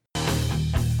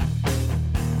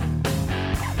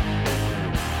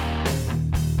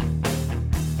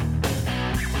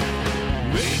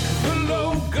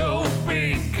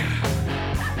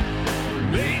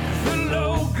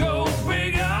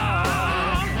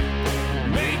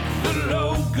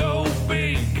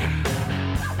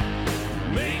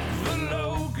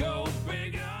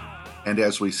And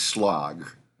as we slog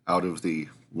out of the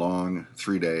long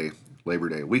 3-day Labor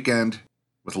Day weekend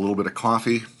with a little bit of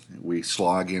coffee, we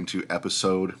slog into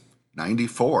episode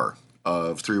 94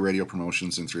 of 3 radio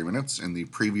promotions in 3 minutes. In the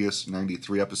previous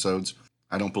 93 episodes,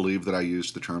 I don't believe that I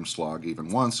used the term slog even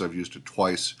once. I've used it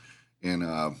twice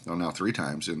now 3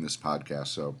 times in this podcast,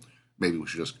 so maybe we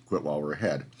should just quit while we're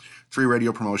ahead. 3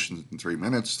 radio promotions in 3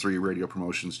 minutes, 3 radio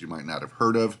promotions you might not have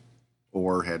heard of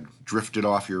or had drifted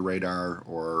off your radar,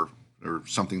 or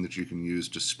something that you can use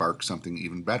to spark something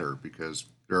even better, because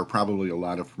there are probably a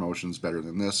lot of promotions better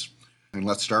than this. And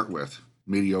let's start with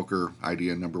mediocre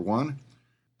idea number 1,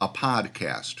 a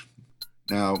podcast.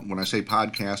 Now, when I say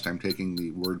podcast, I'm taking the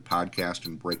word podcast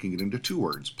and breaking it into 2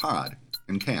 words, pod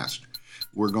and cast.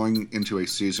 We're going into a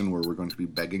season where we're going to be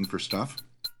begging for stuff,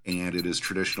 and it is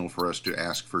traditional for us to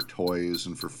ask for toys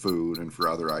and for food and for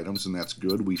other items, and that's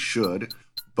good. We should.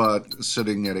 But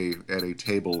sitting at a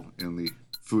table in the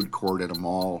food court at a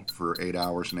mall for 8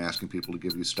 hours and asking people to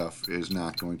give you stuff is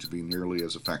not going to be nearly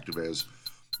as effective as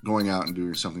going out and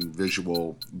doing something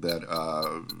visual that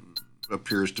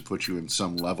appears to put you in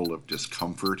some level of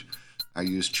discomfort. I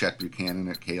used Chet Buchanan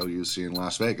at KLUC in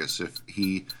Las Vegas. If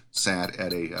he sat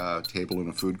at a table in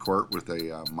a food court with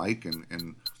a mic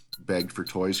and begged for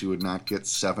toys, he would not get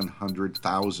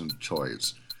 700,000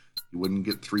 toys. He wouldn't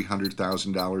get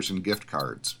 $300,000 in gift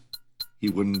cards. He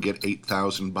wouldn't get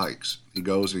 8,000 bikes. He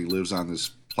goes and he lives on this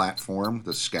platform,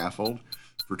 this scaffold,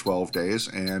 for 12 days,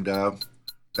 and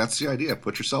that's the idea.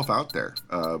 Put yourself out there.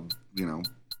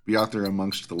 Be out there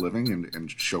amongst the living and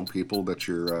show people that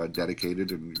you're dedicated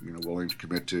and willing to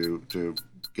commit to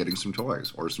getting some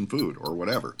toys or some food or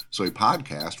whatever. So a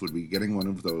podcast would be getting one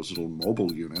of those little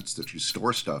mobile units that you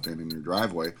store stuff in your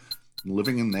driveway and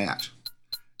living in that.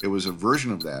 It was a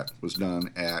version of that was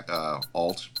done at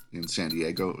Alt in San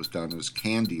Diego. It was done as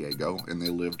Can Diego, and they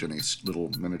lived in a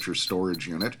little miniature storage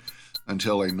unit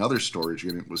until another storage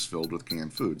unit was filled with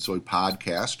canned food. So a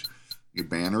podcast, you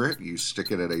banner it, you stick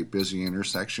it at a busy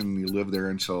intersection, and you live there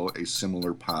until a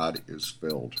similar pod is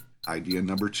filled. Idea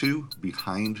number 2,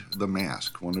 Behind the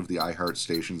Mask. One of the iHeart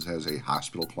stations has a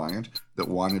hospital client that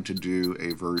wanted to do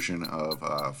a version of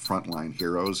Frontline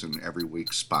Heroes and every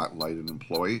week spotlight an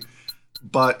employee.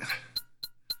 But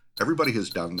everybody has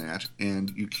done that,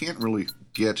 and you can't really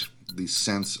get the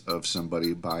sense of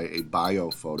somebody by a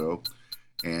bio photo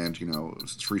and,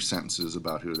 3 sentences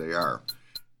about who they are.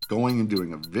 Going and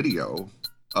doing a video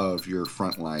of your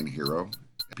frontline hero,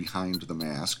 behind the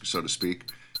mask, so to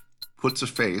speak, puts a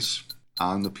face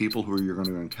on the people who you're going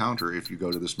to encounter if you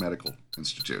go to this medical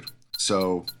institute.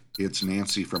 So it's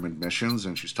Nancy from admissions,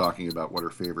 and she's talking about what her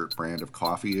favorite brand of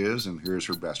coffee is, and here's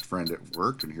her best friend at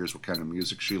work, and here's what kind of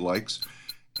music she likes,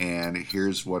 and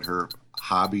here's what her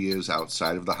hobby is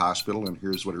outside of the hospital, and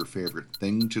here's what her favorite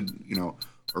thing to,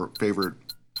 or favorite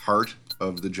part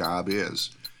of the job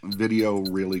is. Video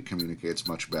really communicates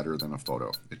much better than a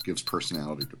photo. It gives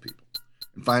personality to people.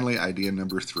 And finally, idea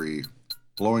number 3,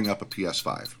 blowing up a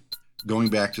PS5. Going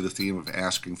back to the theme of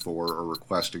asking for or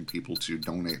requesting people to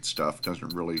donate stuff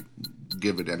doesn't really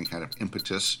give it any kind of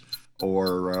impetus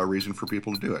or reason for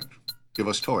people to do it. Give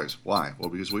us toys. Why?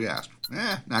 Well, because we asked.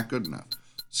 Not good enough.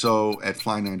 So at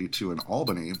Fly 92 in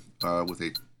Albany, with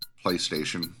a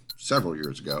PlayStation several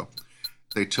years ago,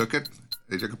 they took a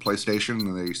PlayStation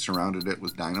and they surrounded it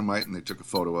with dynamite and they took a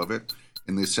photo of it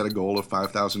and they set a goal of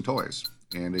 5,000 toys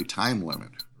and a time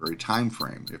limit or a time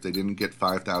frame. If they didn't get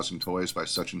 5,000 toys by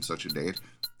such and such a date,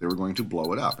 they were going to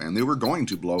blow it up, and they were going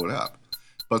to blow it up.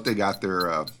 But they got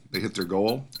they hit their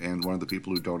goal, and one of the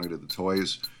people who donated the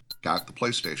toys got the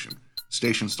PlayStation.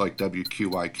 Stations like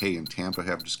WQYK in Tampa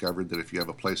have discovered that if you have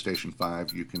a PlayStation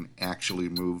 5, you can actually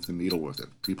move the needle with it.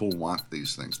 People want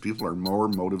these things. People are more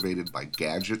motivated by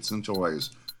gadgets and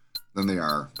toys than they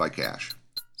are by cash.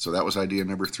 So that was idea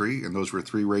number 3, and those were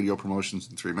 3 radio promotions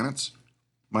in 3 minutes.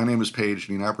 My name is Paige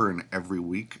Nienaber, and every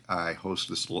week I host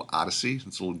this little odyssey,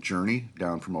 this little journey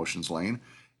down promotions lane.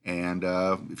 And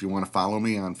if you want to follow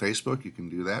me on Facebook, you can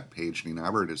do that. Paige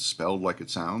Nienaber. It is spelled like it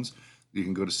sounds. You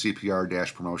can go to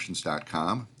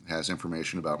cpr-promotions.com. It has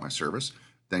information about my service.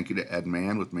 Thank you to Ed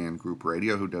Mann with Mann Group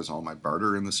Radio, who does all my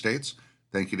barter in the States.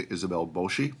 Thank you to Isabel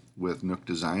Boshi with Nook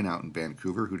Design out in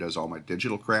Vancouver, who does all my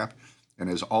digital crap. And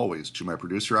as always, to my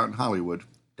producer out in Hollywood,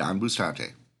 Don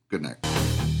Bustante. Good night.